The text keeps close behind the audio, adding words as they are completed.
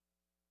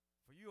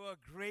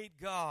a great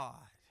God.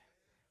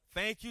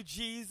 Thank you,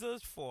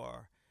 Jesus,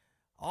 for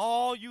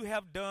all you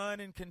have done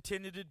and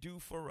continue to do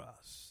for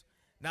us.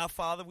 Now,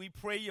 Father, we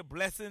pray your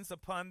blessings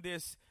upon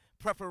this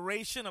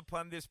preparation,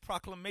 upon this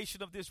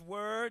proclamation of this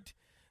word.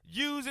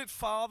 Use it,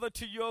 Father,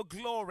 to your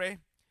glory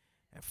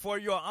and for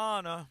your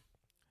honor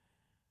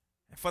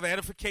and for the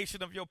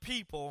edification of your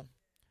people.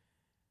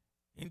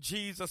 In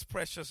Jesus'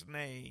 precious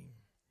name,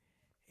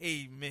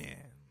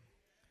 amen.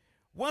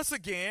 Once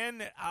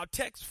again, our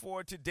text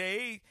for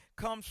today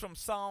comes from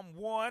Psalm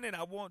 1, and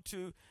I want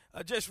to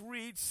just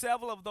read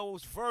several of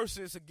those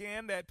verses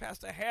again that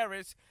Pastor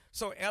Harris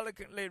so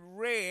eloquently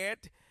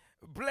read.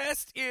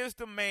 Blessed is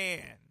the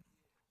man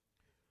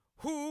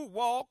who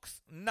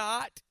walks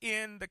not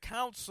in the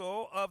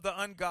counsel of the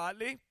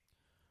ungodly,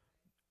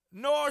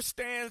 nor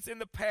stands in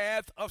the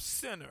path of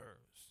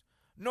sinners,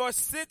 nor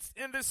sits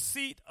in the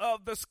seat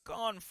of the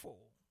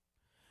scornful,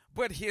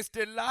 but his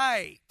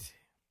delight,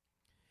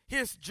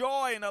 his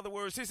joy, in other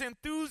words, his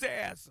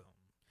enthusiasm,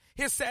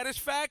 his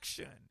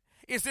satisfaction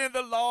is in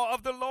the law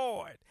of the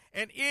Lord,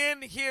 and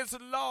in his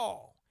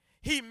law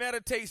he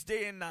meditates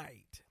day and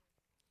night.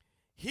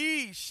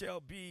 He shall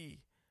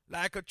be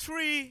like a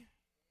tree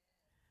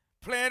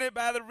planted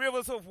by the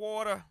rivers of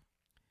water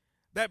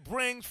that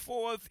brings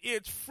forth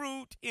its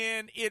fruit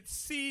in its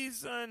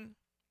season,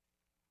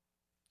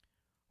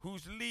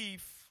 whose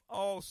leaf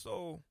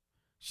also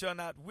shall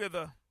not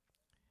wither.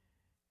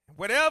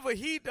 Whatever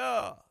he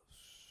does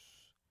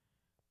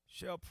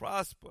shall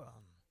prosper.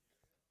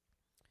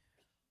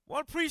 I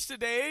want to preach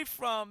today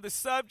from the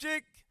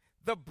subject,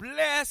 the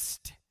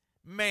blessed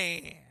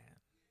man.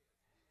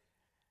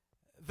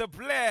 The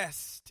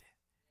blessed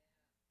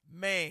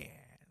man.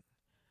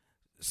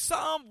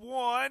 Psalm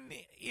 1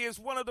 is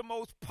one of the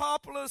most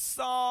popular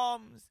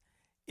psalms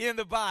in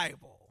the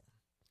Bible.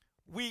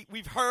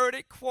 We've heard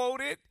it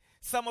quoted.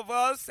 Some of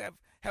us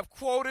have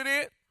quoted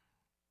it.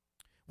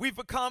 We've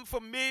become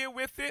familiar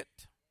with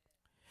it.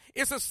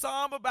 It's a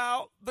psalm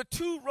about the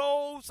two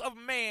roles of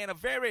man, a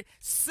very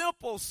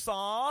simple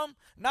psalm,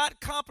 not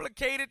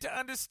complicated to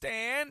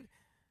understand.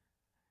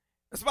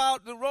 It's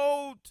about the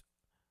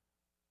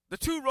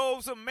two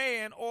roles of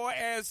man, or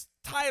as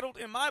titled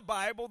in my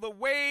Bible, the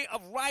way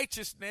of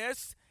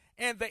righteousness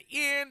and the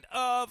end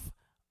of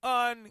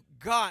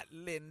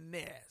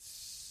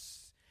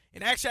ungodliness.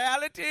 In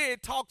actuality,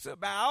 it talks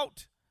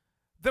about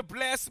the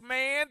blessed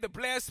man, the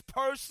blessed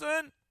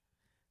person,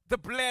 the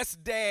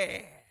blessed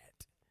dad.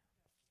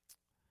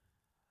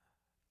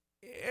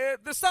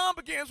 The psalm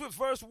begins with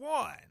verse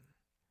 1.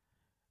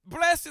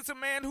 Blessed is a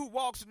man who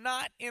walks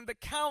not in the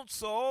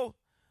counsel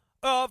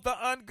of the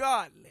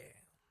ungodly,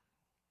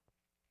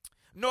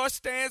 nor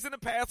stands in the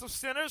path of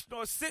sinners,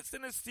 nor sits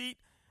in the seat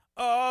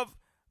of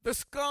the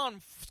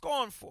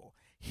scornful.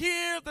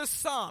 Here the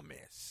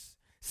psalmist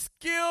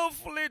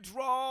skillfully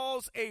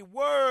draws a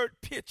word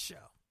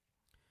picture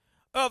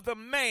of the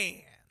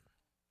man,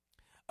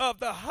 of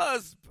the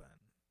husband,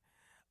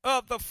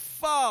 of the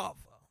father,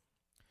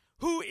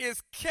 who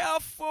is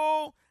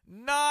careful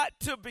not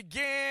to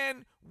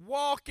begin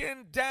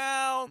walking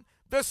down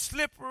the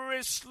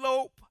slippery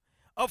slope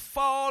of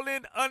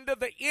falling under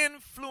the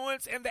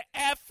influence and the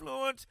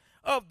affluence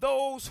of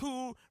those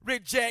who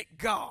reject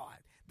God.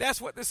 That's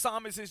what the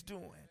psalmist is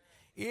doing.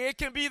 It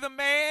can be the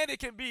man, it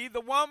can be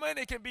the woman,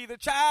 it can be the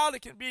child,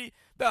 it can be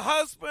the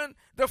husband,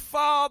 the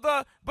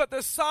father, but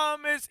the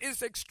psalmist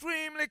is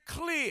extremely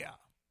clear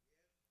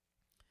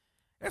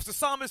as the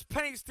psalmist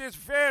paints this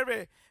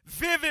very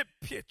vivid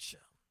picture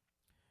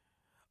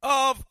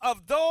of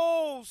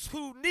those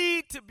who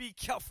need to be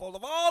careful,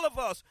 of all of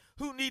us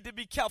who need to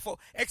be careful,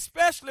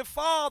 especially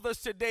fathers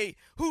today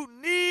who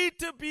need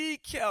to be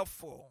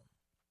careful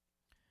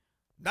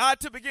not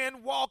to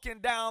begin walking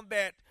down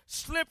that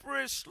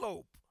slippery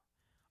slope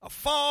of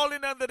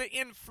falling under the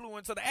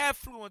influence or the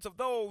affluence of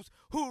those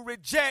who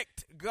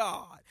reject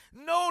God.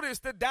 Notice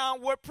the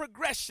downward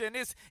progression.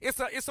 It's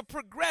a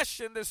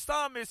progression. The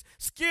psalmist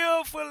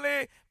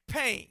skillfully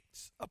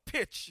paints a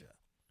picture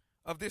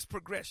of this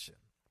progression.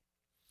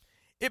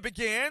 It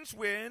begins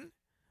when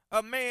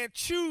a man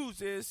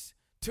chooses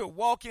to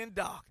walk in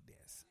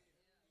darkness.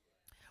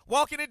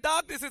 Walking in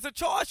darkness is a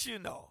choice, you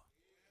know.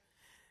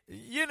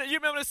 You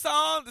remember the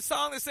song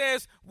that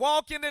says,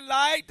 walk in the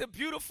light, the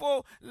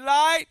beautiful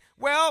light.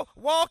 Well,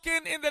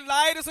 walking in the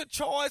light is a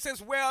choice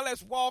as well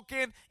as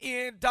walking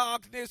in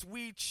darkness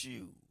we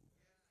choose.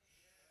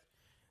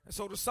 And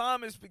so the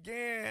psalmist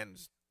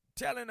begins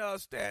telling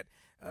us that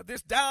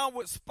this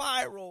downward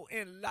spiral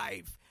in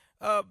life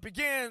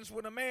begins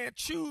when a man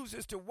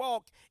chooses to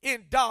walk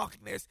in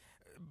darkness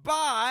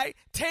by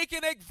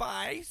taking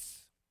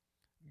advice,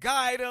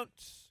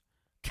 guidance,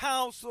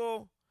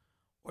 counsel,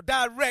 or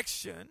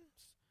directions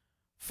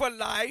for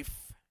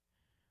life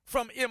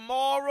from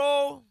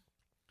immoral,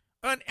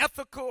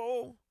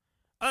 unethical,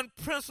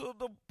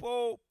 unprincipled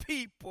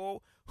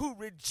people who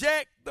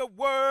reject the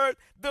word,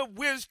 the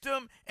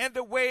wisdom, and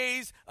the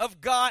ways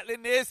of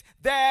godliness.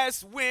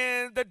 That's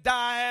when the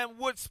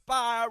downward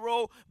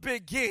spiral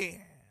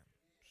begins.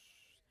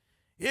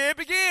 It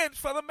begins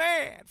for the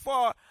man,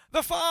 for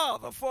the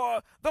Father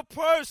for the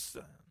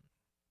person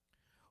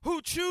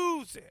who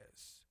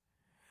chooses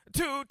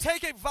to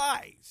take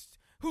advice,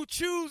 who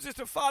chooses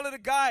to follow the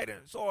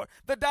guidance or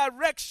the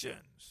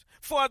directions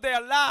for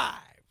their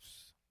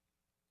lives,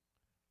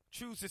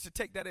 chooses to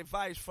take that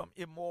advice from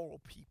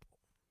immoral people,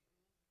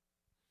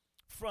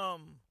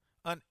 from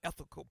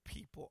unethical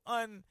people,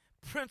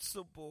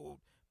 unprincipled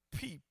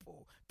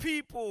people,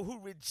 people who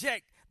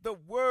reject the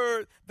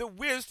word, the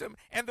wisdom,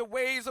 and the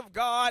ways of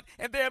God.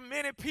 And there are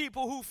many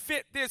people who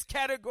fit this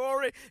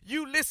category.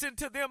 You listen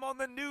to them on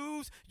the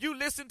news. You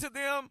listen to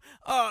them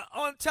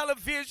on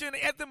television,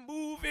 at the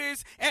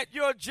movies, at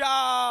your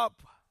job.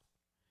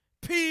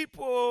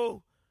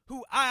 People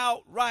who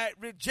outright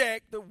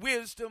reject the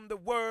wisdom, the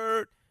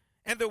word,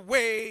 and the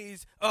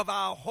ways of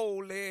our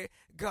holy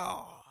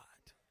God.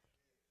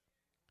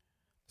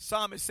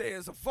 Psalmist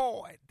says,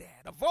 avoid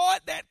that.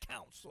 Avoid that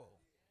counsel.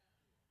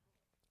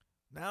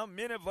 Now,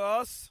 many of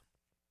us,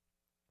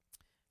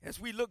 as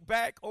we look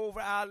back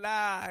over our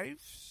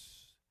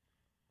lives,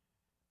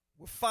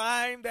 will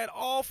find that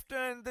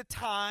often the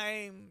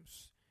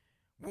times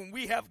when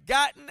we have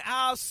gotten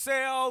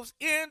ourselves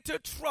into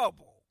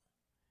trouble,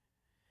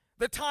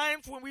 the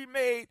times when we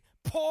made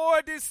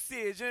poor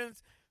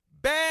decisions,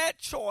 bad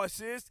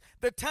choices,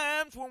 the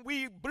times when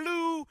we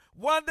blew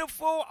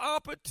wonderful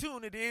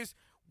opportunities,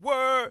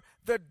 were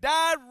the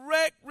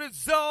direct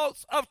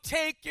results of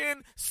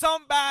taking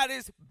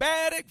somebody's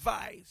bad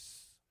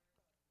advice.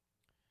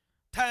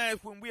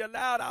 Times when we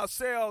allowed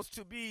ourselves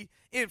to be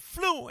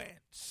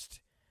influenced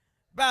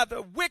by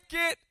the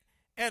wicked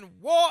and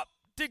warped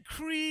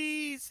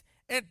decrees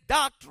and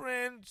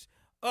doctrines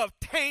of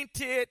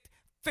tainted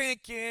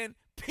thinking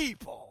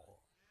people.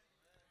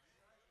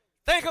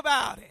 Think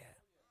about it.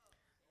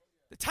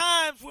 The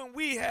times when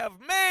we have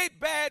made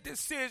bad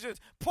decisions,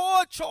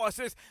 poor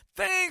choices,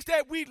 things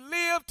that we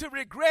live to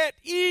regret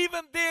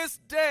even this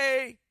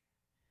day,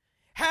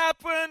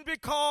 happen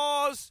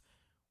because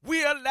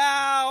we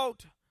allowed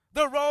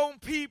the wrong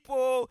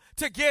people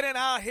to get in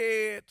our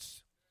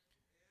heads,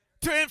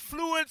 to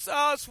influence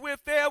us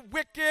with their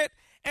wicked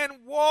and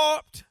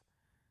warped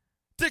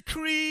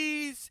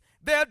decrees,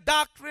 their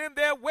doctrine,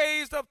 their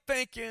ways of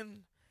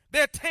thinking,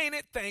 their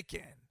tainted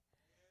thinking.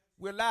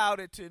 We allowed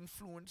it to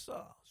influence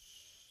us.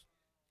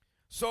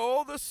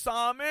 So the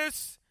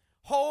psalmist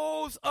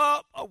holds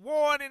up a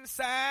warning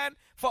sign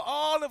for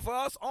all of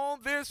us on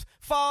this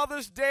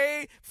Father's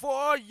Day,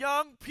 for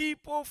young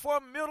people, for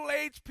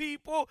middle-aged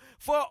people,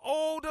 for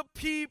older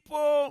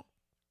people.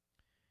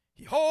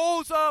 He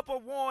holds up a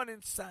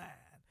warning sign,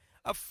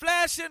 a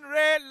flashing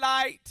red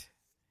light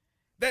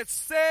that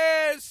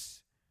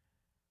says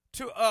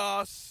to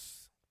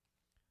us,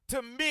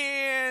 to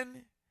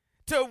men,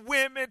 to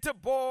women, to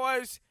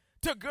boys,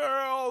 to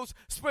girls,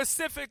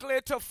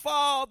 specifically to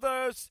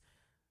fathers,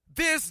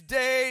 this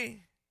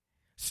day,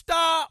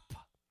 stop,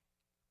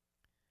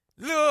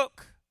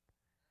 look,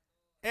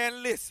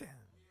 and listen.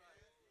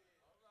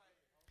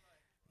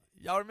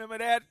 Y'all remember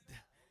that?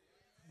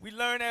 We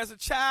learned as a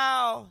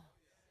child.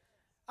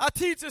 Our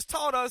teachers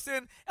taught us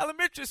in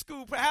elementary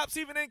school, perhaps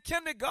even in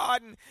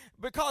kindergarten,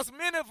 because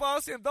many of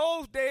us in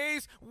those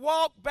days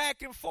walked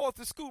back and forth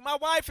to school. My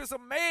wife is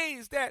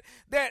amazed that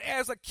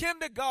as a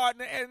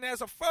kindergartner and as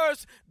a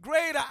first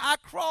grader, I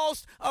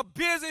crossed a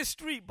busy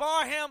street,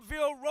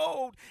 Barhamville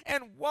Road,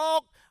 and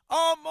walked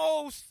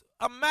almost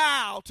a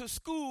mile to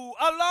school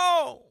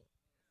alone.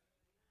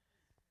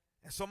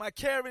 And so my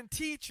caring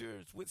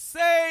teachers would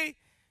say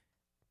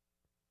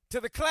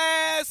to the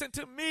class and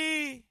to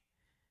me,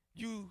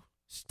 you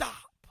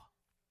stop.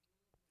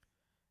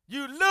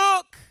 You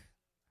look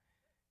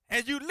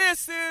and you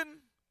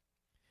listen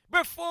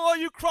before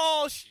you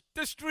cross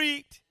the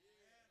street.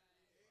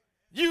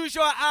 Use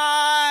your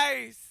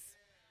eyes.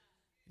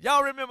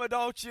 Y'all remember,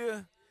 don't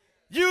you?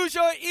 Use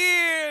your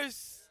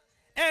ears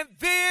and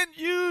then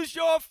use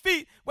your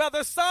feet. Well,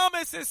 the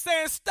psalmist is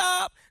saying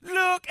stop,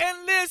 look,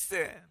 and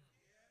listen.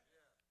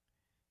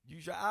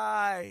 Use your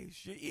eyes,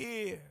 your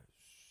ears.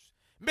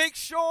 Make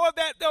sure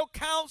that the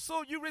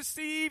counsel you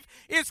receive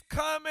is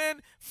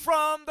coming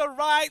from the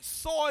right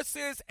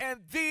sources,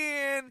 and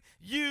then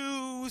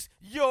use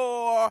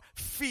your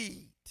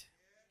feet.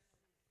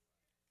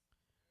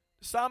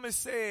 The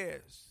psalmist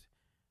says,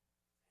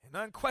 in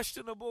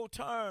unquestionable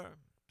terms,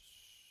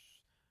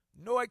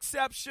 no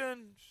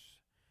exceptions,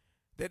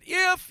 that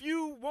if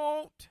you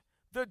want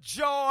the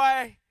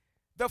joy,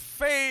 the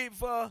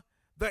favor,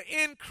 the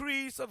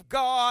increase of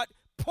God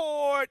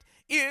poured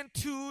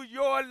into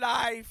your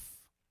life,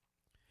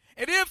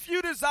 and if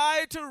you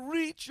desire to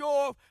reach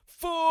your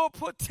full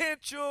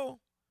potential,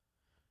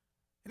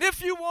 and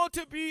if you want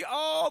to be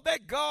all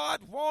that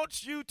God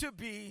wants you to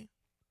be,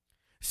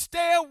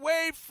 stay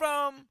away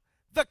from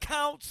the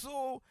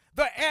counsel,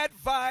 the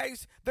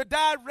advice, the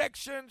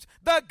directions,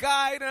 the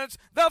guidance,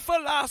 the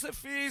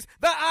philosophies,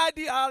 the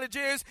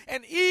ideologies,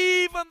 and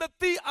even the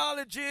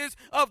theologies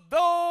of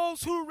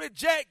those who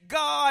reject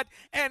God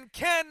and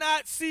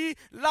cannot see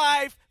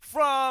life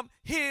from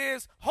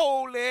his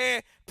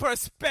holy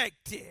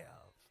perspective.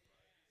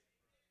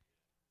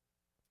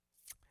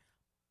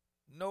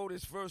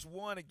 notice verse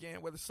 1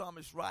 again, where the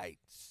psalmist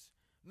writes,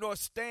 nor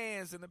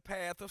stands in the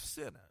path of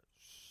sinners.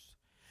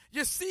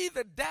 You see,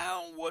 the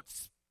downward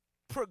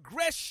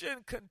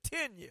progression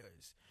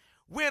continues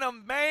when a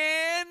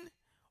man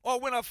or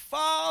when a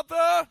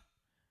father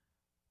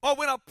or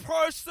when a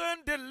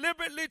person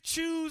deliberately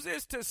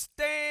chooses to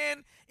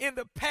stand in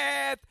the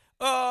path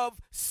of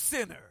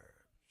sinners.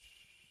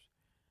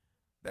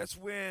 That's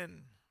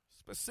when,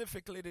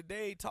 specifically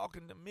today,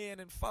 talking to men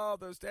and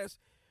fathers, that's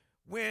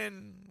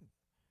when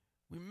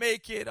we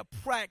make it a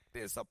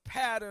practice, a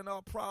pattern,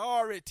 or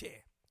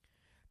priority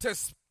to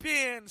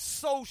spend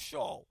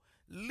social,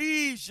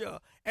 leisure,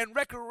 and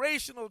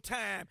recreational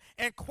time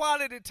and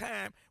quality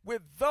time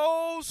with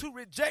those who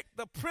reject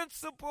the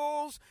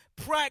principles,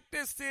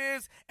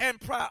 practices, and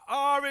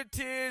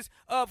priorities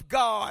of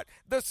God.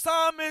 The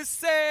psalmist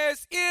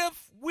says,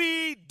 if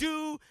we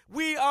do,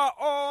 we are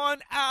on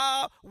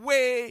our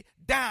way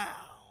down.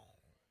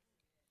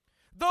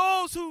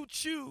 Those who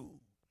choose,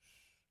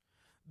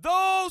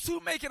 those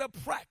who make it a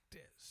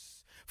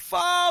practice,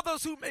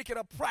 fathers who make it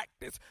a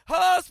practice,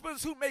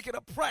 husbands who make it a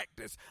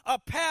practice, a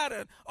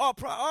pattern or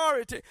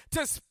priority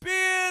to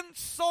spend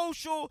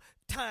social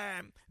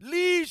time,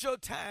 leisure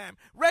time,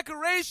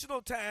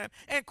 recreational time,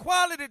 and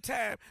quality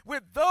time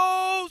with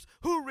those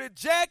who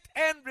reject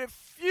and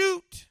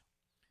refute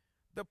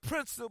the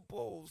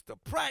principles, the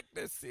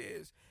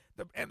practices,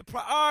 and the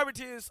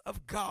priorities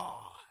of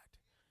God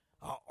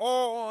are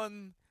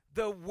on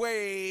the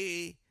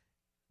way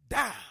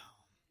down.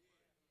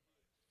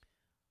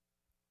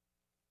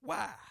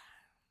 Why?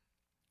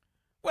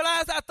 Well,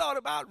 as I thought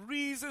about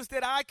reasons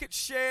that I could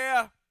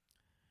share,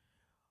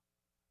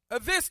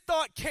 this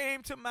thought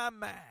came to my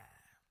mind.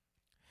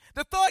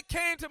 The thought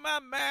came to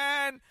my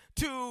mind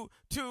to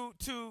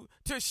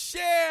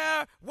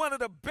share one of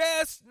the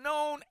best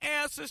known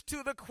answers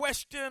to the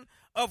question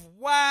of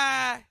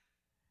why,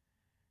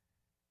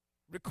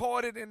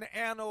 recorded in the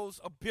annals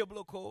of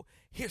biblical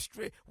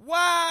history.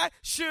 Why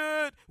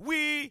should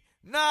we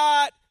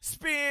not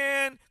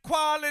spend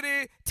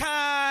quality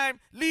time,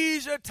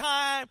 leisure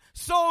time,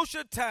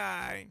 social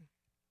time,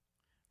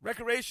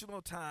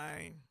 recreational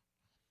time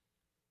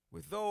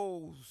with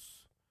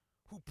those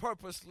who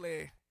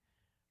purposely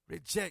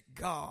reject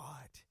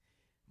God?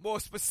 More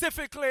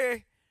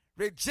specifically,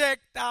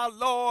 reject our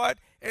Lord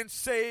and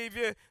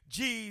Savior,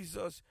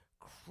 Jesus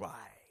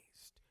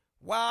Christ.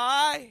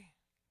 Why?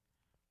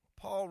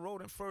 Paul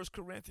wrote in 1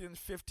 Corinthians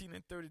 15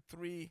 and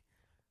 33,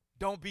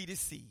 don't be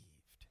deceived.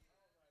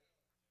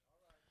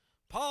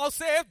 Paul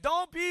said,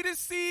 don't be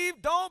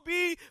deceived, don't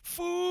be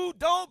fooled,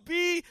 don't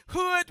be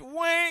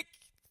hoodwinked.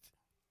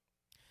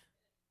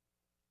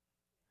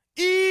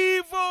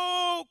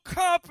 Evil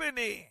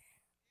company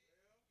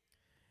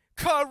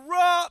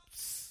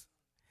corrupts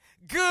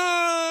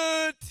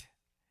good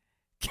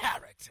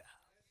character.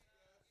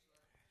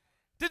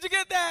 Did you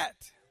get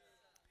that?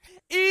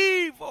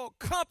 Evil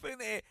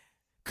company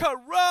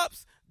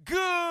corrupts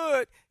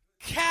good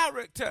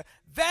character.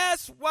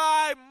 That's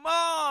why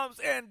moms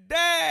and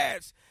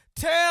dads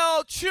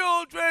tell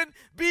children,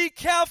 be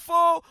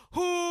careful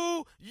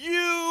who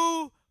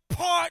you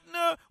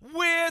partner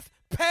with,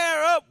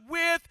 pair up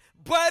with,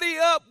 buddy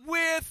up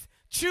with,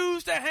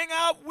 choose to hang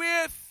out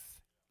with.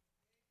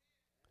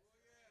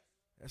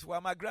 That's why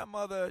my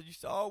grandmother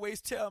used to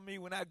always tell me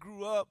when I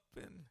grew up,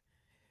 and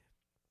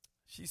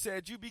she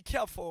said, you be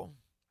careful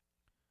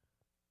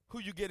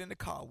who you get in the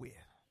car with.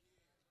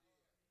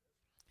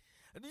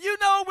 You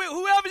know,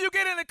 whoever you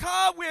get in the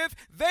car with,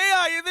 they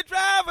are in the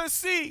driver's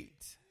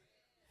seat.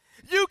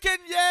 You can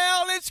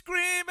yell and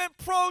scream and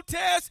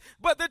protest,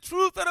 but the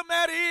truth of the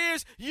matter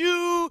is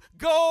you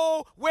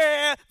go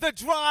where the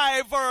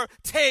driver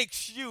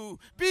takes you.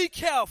 Be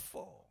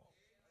careful.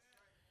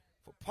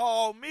 For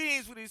Paul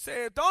means when he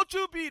says, don't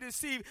you be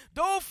deceived.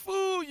 Don't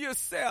fool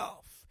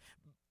yourself.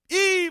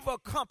 Evil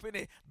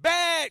company,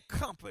 bad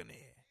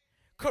company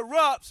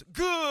corrupts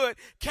good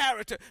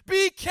character.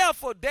 Be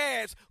careful,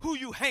 dads, who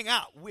you hang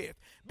out with.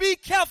 Be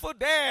careful,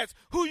 dads,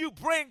 who you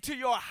bring to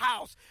your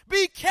house.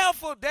 Be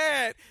careful,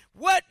 dad,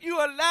 what you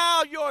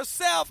allow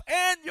yourself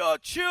and your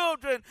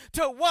children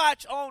to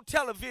watch on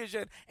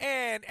television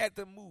and at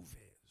the movies.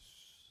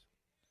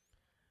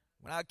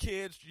 When our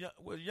kids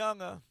were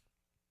younger,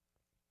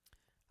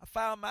 I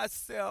found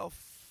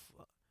myself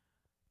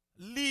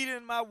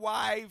leading my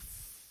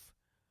wife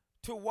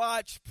to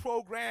watch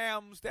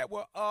programs that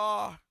were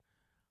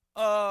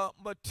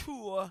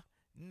mature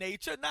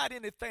nature, not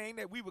anything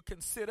that we would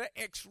consider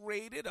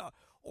X-rated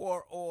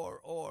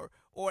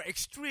or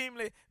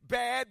extremely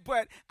bad.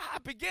 But I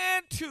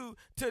began to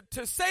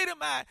say to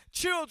my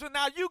children,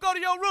 now you go to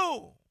your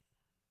room.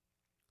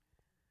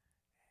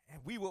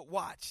 And we would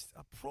watch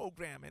a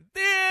program. And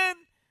then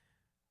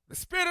the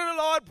Spirit of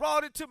the Lord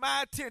brought it to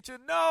my attention.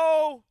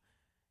 No,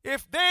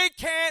 if they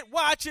can't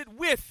watch it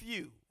with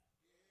you,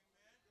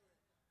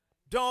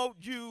 don't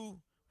you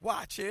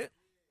watch it.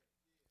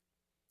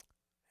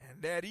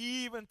 And that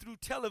even through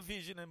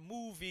television and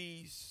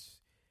movies,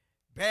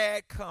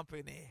 bad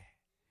company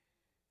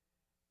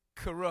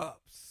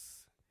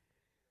corrupts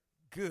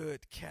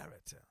good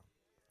character.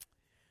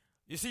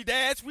 You see,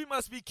 dads, we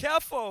must be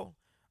careful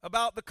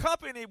about the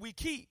company we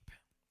keep.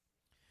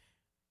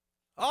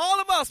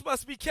 All of us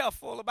must be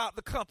careful about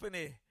the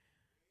company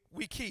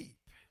we keep.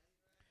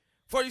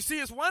 For you see,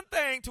 it's one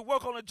thing to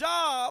work on a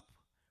job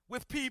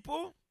with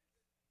people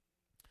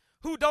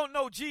who don't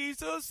know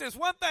Jesus. It's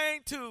one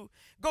thing to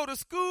go to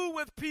school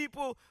with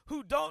people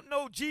who don't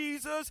know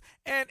Jesus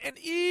and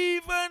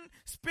even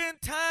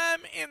spend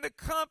time in the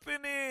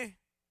company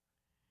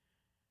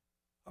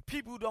of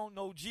people who don't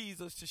know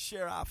Jesus to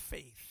share our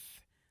faith.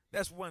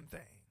 That's one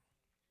thing.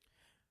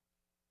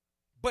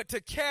 But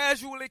to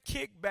casually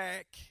kick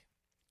back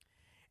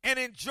and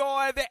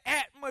enjoy the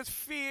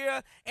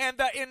atmosphere and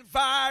the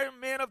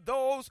environment of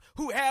those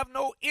who have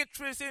no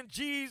interest in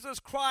Jesus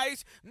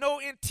Christ, no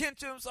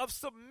intentions of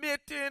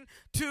submitting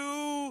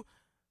to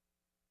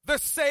the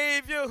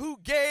Savior who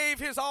gave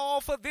his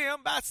all for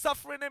them by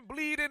suffering and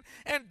bleeding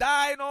and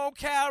dying on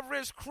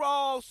Calvary's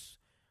cross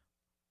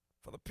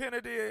for the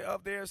penalty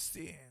of their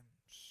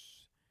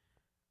sins.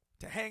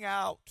 To hang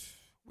out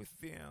with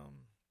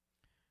them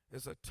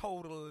is a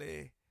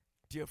totally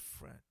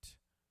different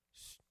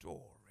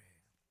story.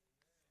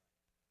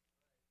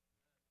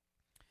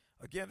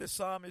 Again, the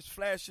psalmist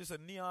flashes a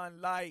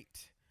neon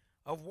light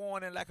of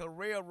warning like a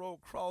railroad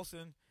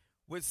crossing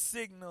with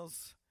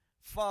signals.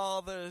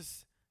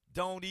 Fathers,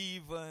 don't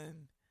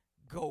even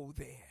go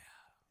there.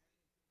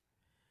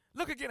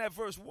 Look again at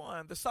verse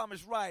 1. The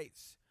psalmist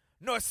writes,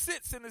 nor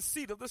sits in the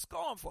seat of the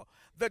scornful.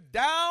 The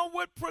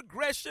downward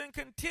progression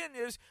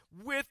continues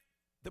with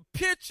the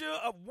picture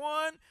of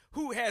one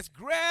who has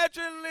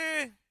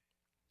gradually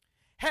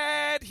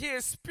had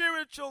his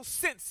spiritual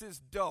senses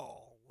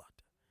dulled.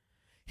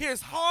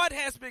 His heart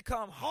has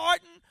become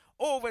hardened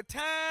over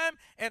time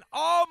and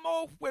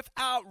almost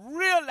without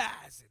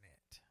realizing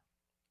it.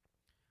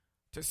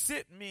 To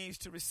sit means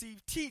to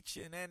receive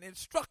teaching and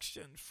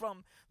instruction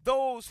from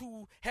those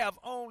who have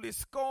only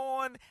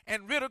scorn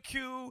and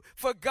ridicule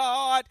for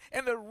God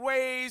and the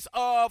ways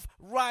of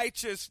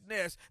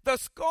righteousness. The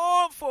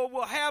scornful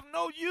will have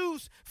no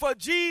use for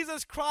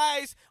Jesus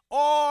Christ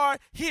or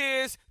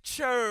his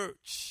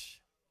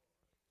church.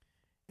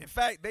 In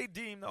fact, they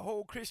deem the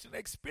whole Christian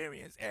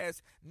experience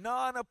as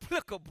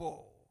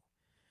non-applicable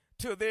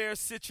to their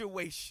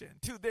situation,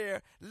 to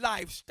their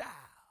lifestyles.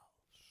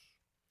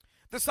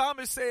 The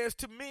psalmist says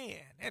to men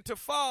and to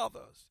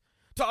fathers,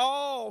 to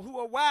all who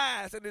are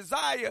wise and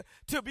desire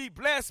to be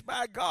blessed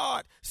by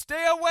God,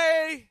 stay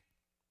away.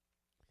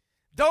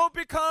 Don't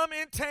become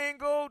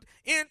entangled,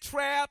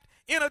 entrapped,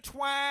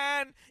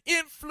 intertwined,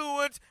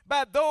 influenced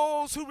by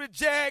those who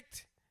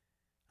reject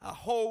a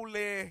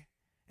holy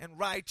and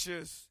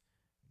righteous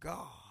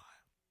God.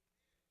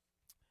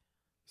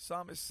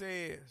 Psalmist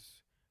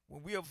says,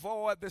 when we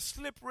avoid the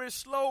slippery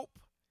slope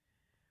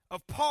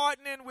of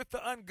partnering with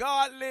the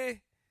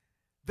ungodly,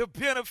 the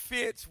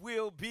benefits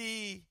will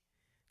be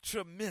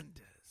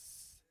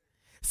tremendous.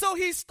 So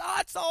he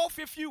starts off,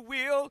 if you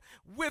will,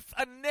 with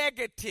a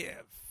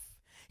negative.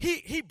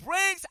 He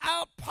brings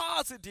out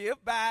positive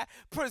by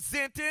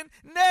presenting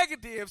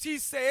negatives. He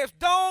says,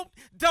 don't.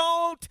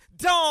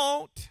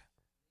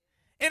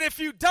 And if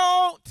you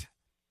don't,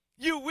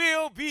 you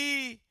will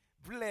be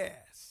blessed.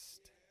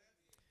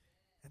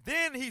 And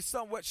then he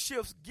somewhat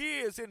shifts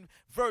gears in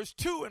verse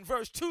 2, and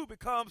verse 2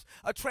 becomes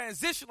a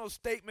transitional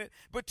statement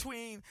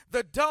between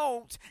the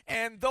don't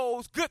and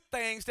those good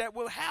things that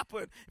will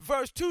happen.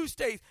 Verse 2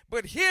 states,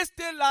 but his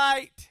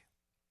delight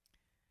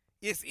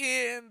is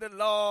in the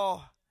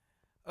law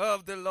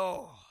of the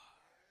Lord.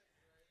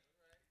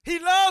 He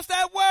loves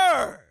that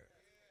word.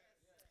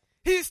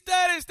 He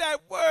studies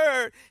that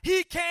word.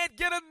 He can't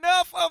get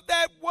enough of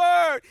that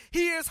word.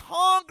 He is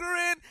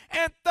hungering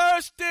and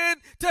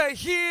thirsting to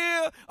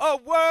hear a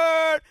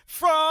word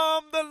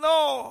from the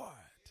Lord.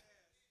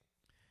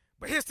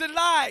 But his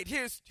delight,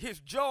 his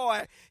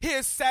joy,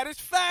 his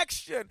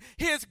satisfaction,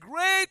 his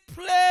great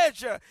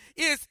pleasure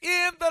is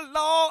in the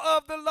law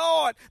of the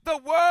Lord, the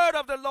word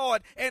of the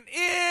Lord. And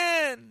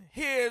in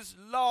his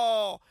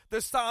law, the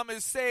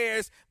psalmist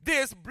says,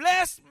 this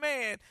blessed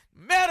man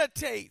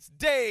meditates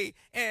day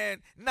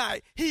and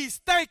night. He's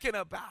thinking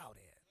about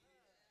it.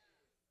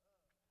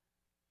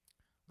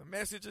 The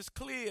message is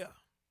clear.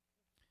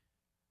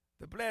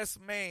 The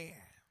blessed man,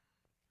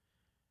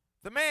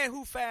 the man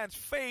who finds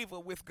favor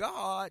with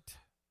God,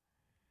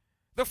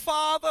 the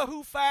father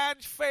who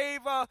finds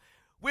favor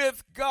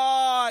with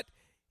God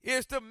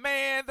is the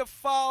man, the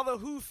father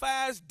who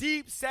finds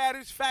deep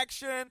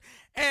satisfaction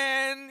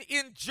and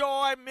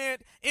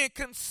enjoyment in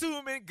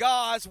consuming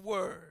God's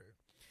word.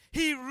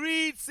 He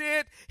reads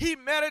it, he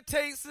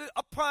meditates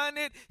upon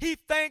it, he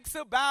thinks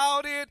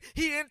about it,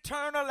 he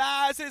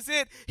internalizes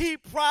it, he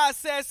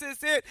processes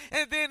it,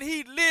 and then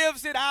he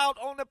lives it out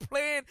on the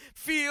playing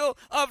field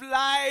of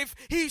life.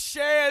 He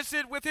shares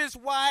it with his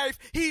wife,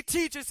 he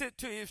teaches it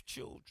to his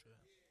children.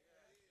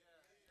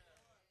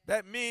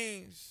 That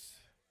means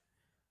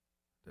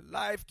the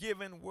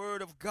life-giving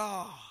word of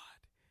God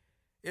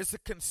is a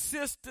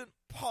consistent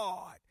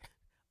part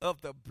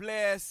of the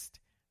blessed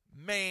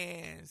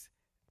man's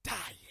diet.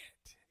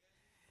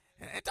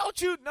 And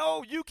don't you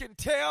know you can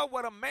tell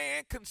what a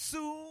man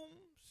consumes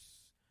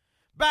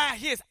by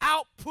his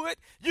output?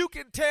 You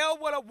can tell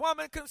what a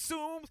woman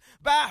consumes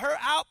by her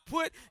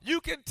output.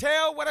 You can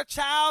tell what a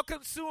child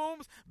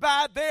consumes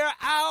by their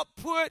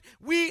output.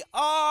 We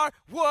are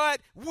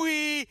what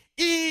we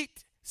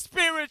eat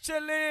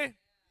spiritually.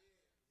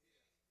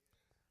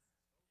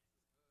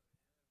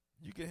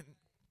 You can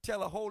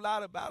tell a whole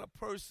lot about a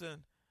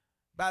person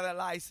by their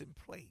license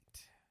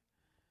plate,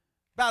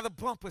 by the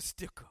bumper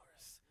stickers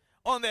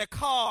on their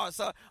cars,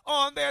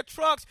 on their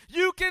trucks.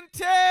 You can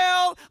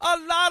tell a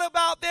lot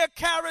about their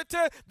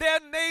character, their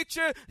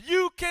nature.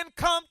 You can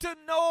come to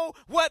know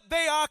what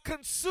they are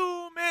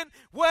consuming,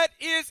 what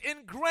is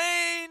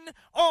ingrained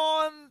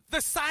on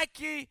the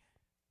psyche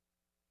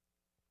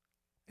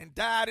and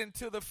dyed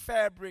into the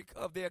fabric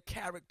of their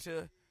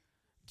character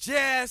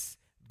just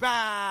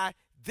by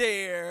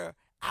their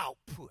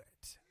output.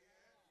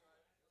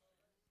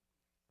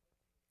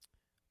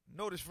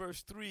 Notice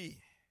verse 3.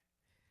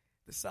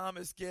 The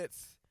psalmist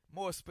gets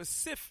more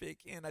specific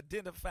in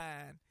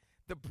identifying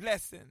the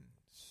blessings.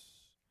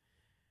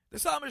 The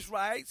psalmist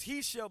writes,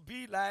 he shall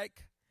be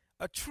like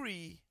a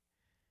tree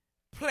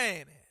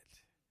planted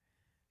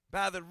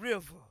by the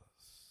rivers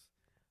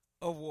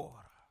of water.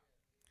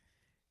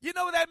 You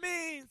know what that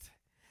means?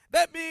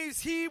 That means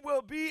he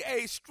will be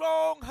a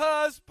strong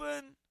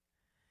husband,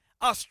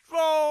 a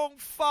strong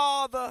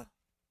father,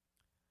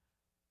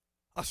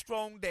 a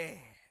strong dad.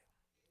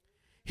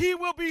 He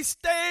will be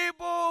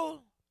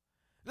stable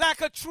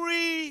like a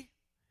tree.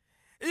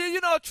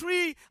 You know, a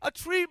tree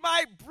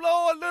might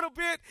blow a little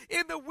bit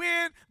in the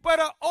wind, but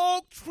an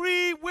oak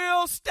tree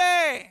will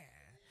stand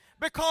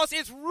because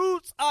its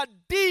roots are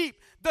deep.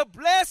 The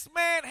blessed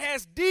man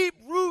has deep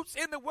roots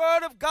in the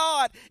Word of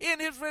God, in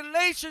his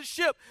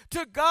relationship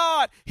to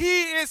God.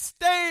 He is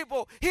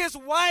stable. His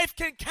wife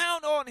can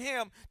count on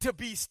him to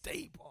be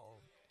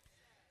stable.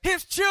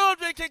 His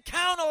children can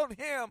count on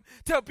him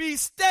to be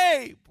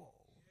stable.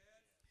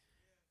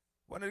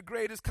 One of the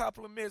greatest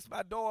compliments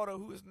my daughter,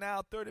 who is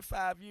now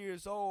 35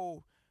 years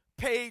old,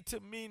 paid to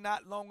me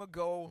not long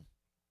ago.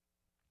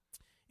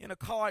 In a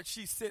card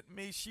she sent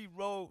me, she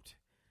wrote,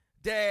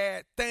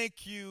 "Dad,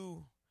 thank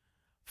you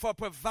for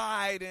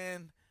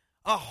providing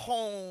a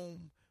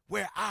home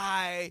where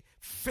I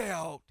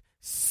felt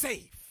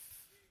safe."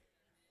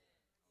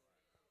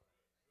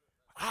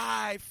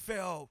 I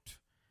felt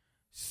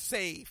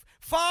safe.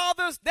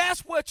 Fathers,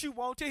 that's what you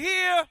want to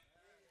hear.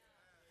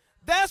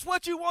 That's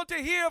what you want to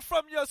hear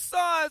from your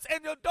sons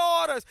and your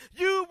daughters.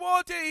 You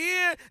want to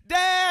hear,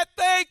 "Dad,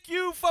 thank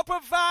you for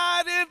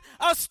providing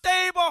a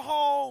stable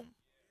home.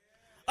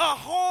 A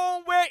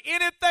home where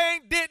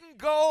anything didn't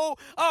go.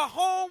 A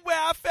home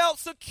where I felt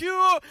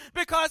secure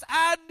because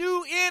I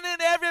knew any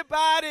and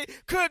everybody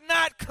could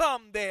not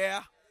come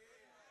there.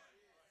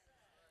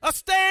 A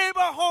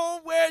stable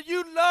home where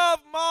you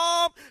loved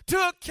mom,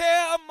 took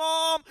care of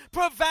mom,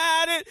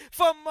 provided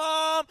for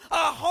mom.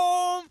 A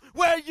home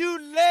where you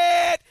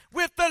led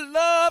with the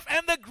love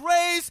and the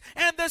grace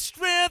and the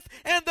strength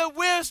and the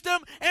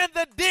wisdom and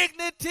the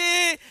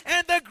dignity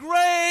and the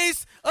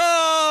grace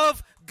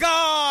of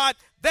God."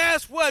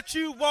 That's what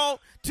you want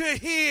to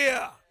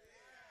hear.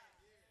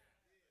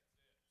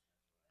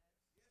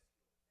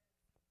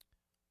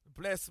 The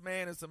blessed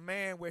man is a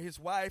man where his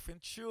wife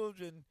and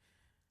children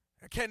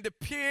can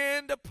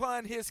depend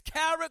upon his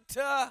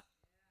character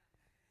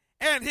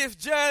and his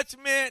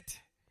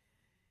judgment.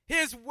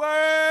 His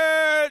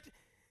word,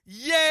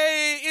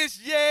 yea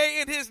is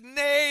yea, and his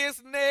nay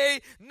is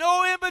nay.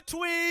 No in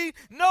between,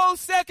 no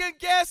second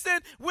guessing.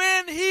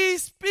 When he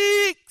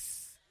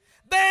speaks,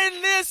 they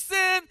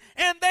listen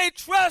and they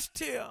trust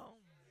him.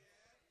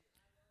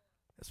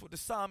 That's what the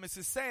psalmist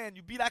is saying.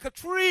 You be like a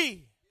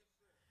tree.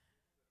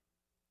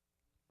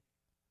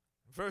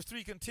 Verse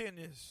 3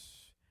 continues.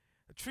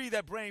 A tree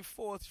that brings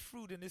forth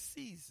fruit in its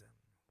season.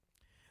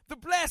 The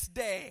blessed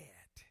dad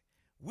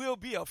will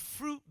be a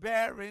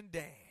fruit-bearing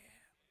dad.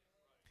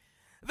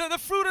 The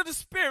fruit of the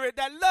Spirit,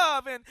 that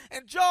love and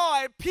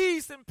joy and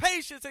peace and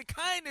patience and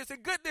kindness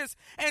and goodness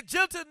and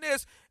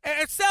gentleness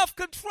and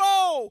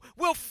self-control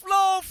will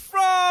flow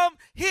from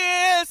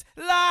his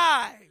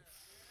life.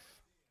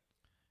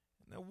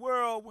 In a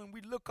world when we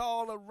look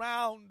all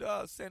around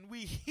us and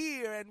we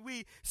hear and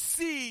we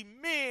see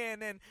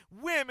men and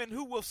women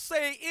who will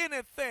say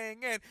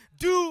anything and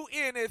do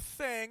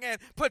anything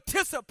and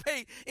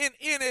participate in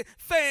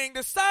anything,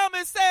 the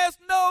psalmist says,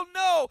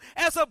 no,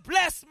 as a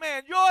blessed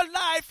man, your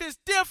life is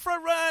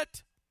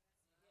different.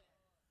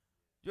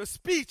 Your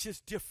speech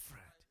is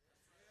different.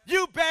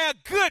 You bear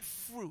good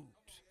fruit.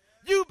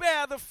 You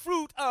bear the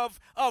fruit of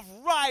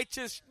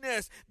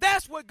righteousness.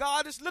 That's what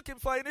God is looking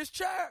for in his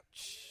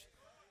church.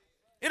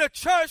 In a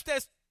church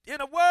that's in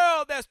a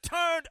world that's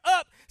turned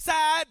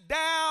upside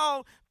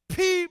down,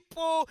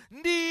 people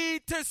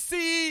need to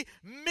see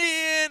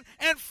men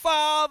and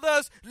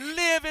fathers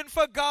living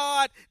for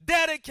God,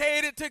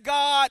 dedicated to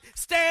God,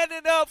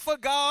 standing up for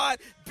God,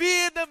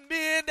 being the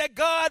men that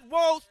God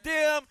wants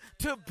them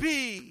to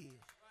be.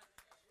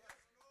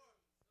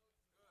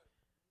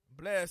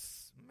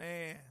 Bless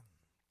man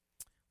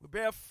will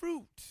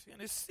fruit in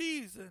his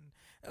season.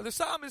 The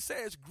psalmist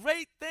says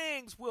great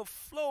things will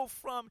flow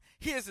from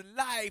his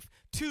life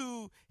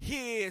to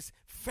his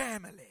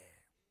family.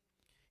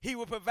 He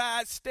will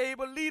provide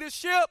stable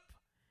leadership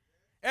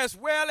as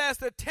well as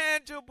the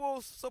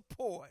tangible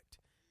support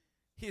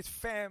his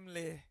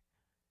family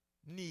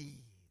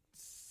needs.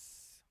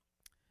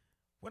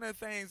 One of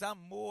the things I'm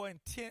more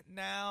intent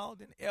now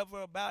than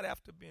ever about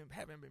after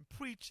having been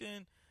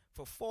preaching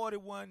for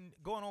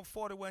going on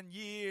 41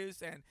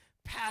 years and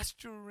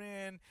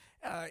pastoring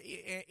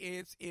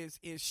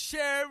is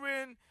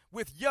sharing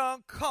with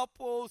young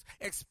couples,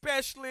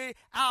 especially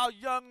our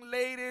young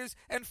ladies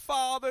and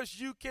fathers.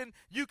 You can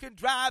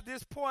drive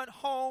this point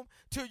home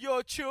to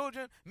your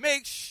children.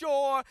 Make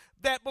sure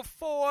that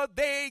before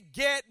they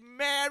get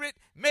married,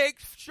 make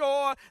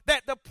sure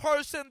that the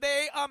person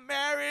they are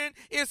marrying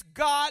is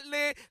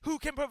godly, who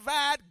can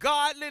provide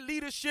godly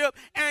leadership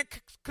and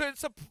can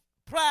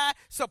supply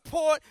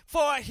support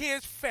for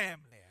his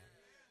family.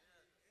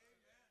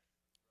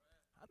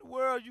 How in the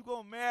world you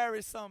gonna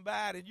marry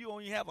somebody and you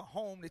only have a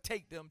home to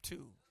take them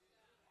to?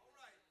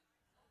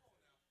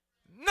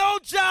 No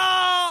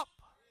job,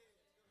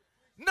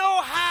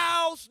 no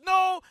house,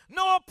 no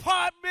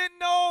apartment,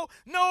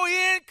 no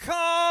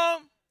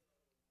income.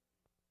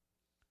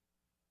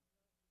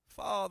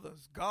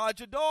 Fathers, guard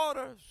your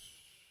daughters.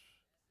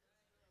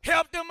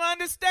 Help them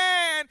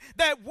understand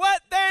that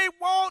what they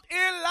want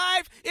in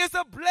life is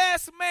a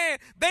blessed man.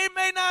 They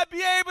may not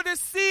be able to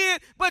see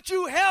it, but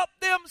you help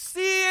them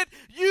see it.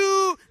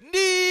 You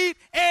need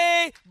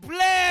a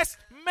blessed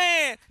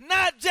man,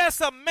 not just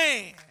a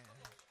man.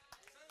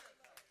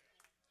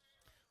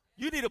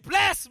 You need a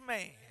blessed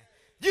man.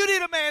 You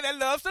need a man that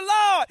loves the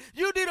Lord.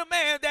 You need a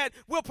man that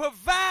will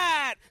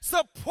provide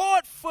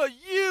support for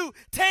you,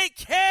 take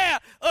care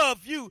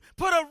of you,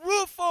 put a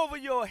roof over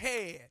your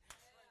head.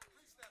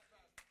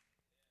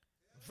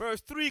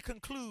 Verse 3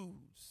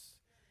 concludes,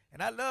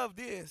 and I love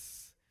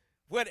this.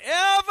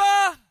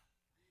 Whatever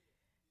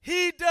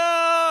he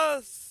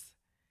does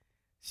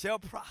shall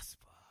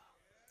prosper.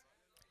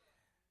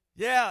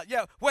 Yeah.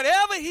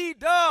 Whatever he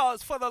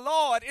does for the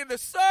Lord, in the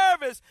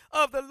service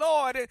of the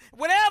Lord, and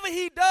whatever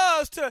he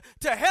does to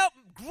help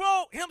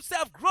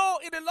himself grow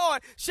in the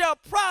Lord shall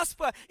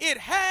prosper. It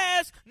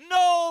has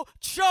no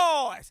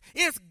choice.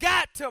 It's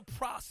got to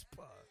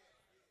prosper.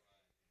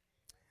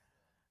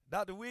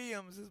 Dr.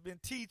 Williams has been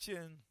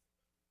teaching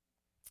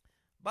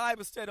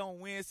Bible study on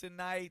Wednesday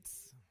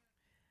nights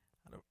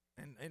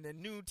in the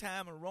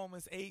noontime of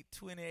Romans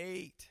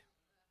 8:28.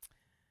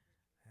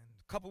 And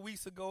a couple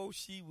weeks ago,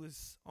 she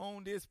was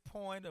on this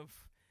point of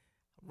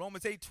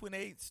Romans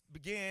 8:28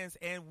 begins,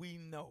 and we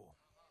know.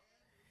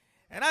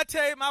 And I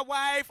tell you, my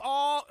wife,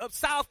 all of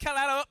South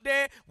Carolina up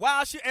there,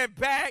 while she and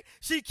back,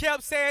 she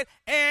kept saying,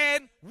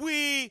 and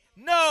we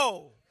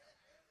know.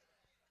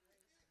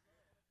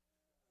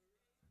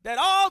 That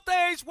all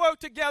things work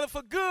together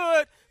for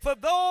good for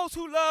those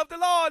who love the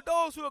Lord,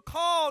 those who are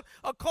called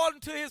according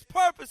to his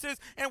purposes.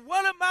 And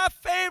one of my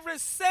favorite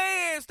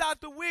sayings,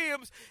 Dr.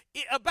 Williams,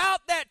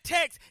 about that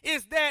text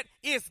is that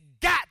it's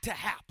got to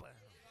happen.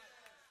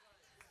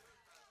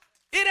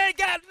 It ain't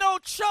got no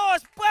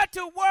choice but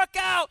to work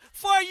out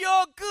for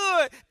your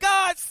good.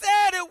 God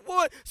said it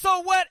would.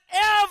 So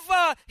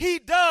whatever he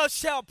does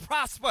shall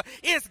prosper.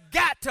 It's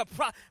got to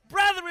prosper.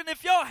 Brethren,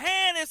 if your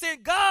hand is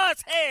in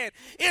God's hand,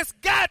 it's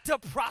got to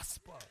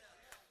prosper.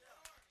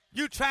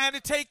 You trying to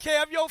take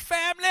care of your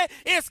family?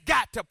 It's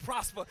got to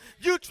prosper.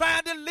 You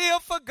trying to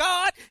live for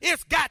God?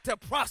 It's got to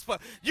prosper.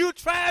 You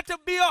trying to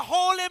be a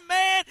holy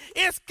man?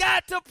 It's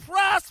got to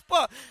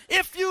prosper.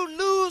 If you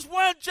lose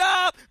one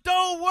job,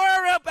 don't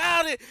worry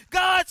about it.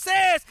 God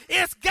says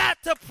it's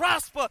got to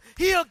prosper.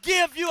 He'll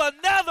give you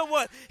another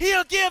one.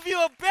 He'll give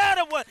you a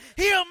better one.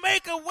 He'll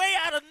make a way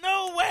out of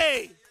no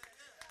way.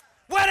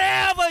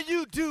 Whatever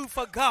you do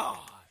for God,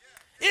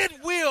 it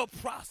will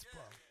prosper.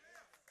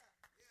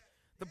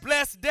 The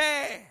blessed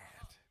dad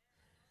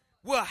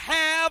will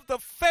have the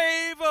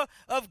favor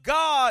of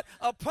God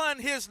upon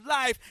his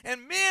life.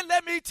 And men,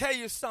 let me tell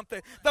you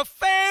something. The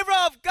favor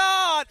of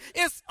God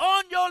is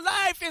on your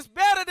life is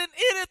better than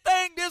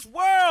anything this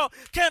world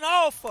can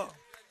offer.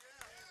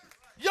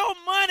 Your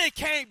money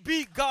can't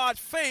beat God's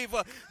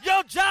favor.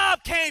 Your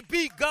job can't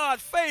beat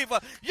God's favor.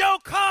 Your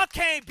car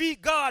can't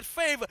beat God's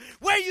favor.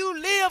 Where you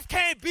live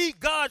can't beat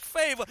God's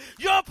favor.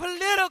 Your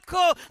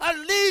political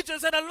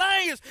allegiance and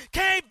alliance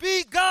can't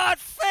beat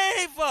God's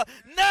favor.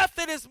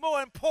 Nothing is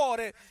more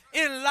important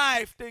in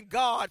life than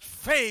God's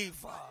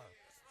favor.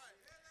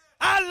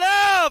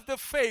 I love the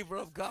favor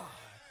of God.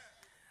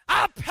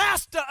 I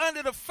pastor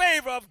under the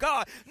favor of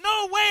God.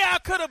 No way I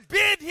could have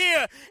been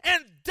here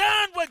and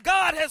done what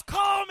God has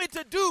called me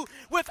to do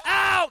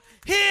without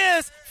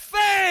his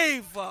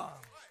favor.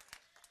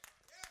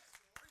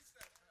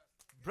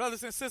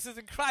 Brothers and sisters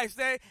in Christ,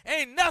 there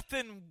ain't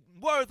nothing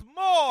worth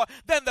more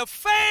than the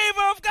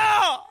favor of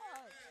God.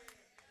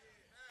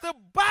 The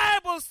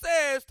Bible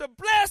says the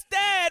blessed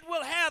dad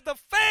will have the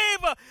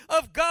favor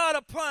of God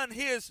upon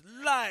his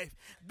life.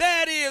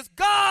 That is,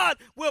 God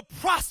will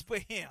prosper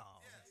him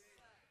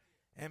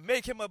and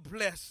make him a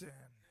blessing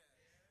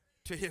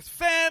to his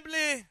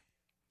family,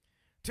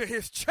 to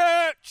his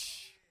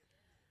church,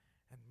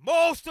 and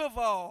most of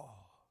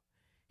all,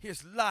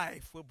 his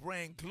life will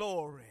bring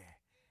glory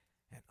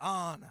and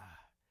honor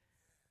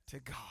to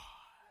God.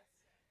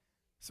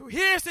 So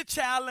here's the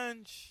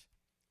challenge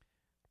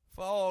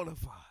for all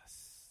of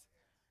us.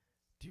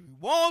 Do you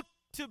want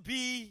to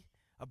be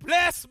a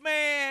blessed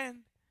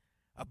man,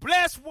 a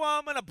blessed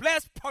woman, a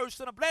blessed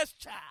person, a blessed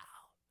child?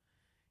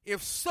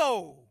 If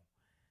so,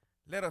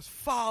 let us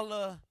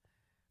follow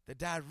the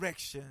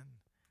direction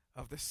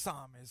of the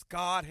psalmist.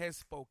 God has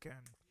spoken.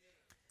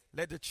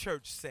 Let the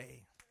church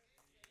say,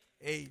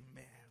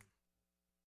 amen.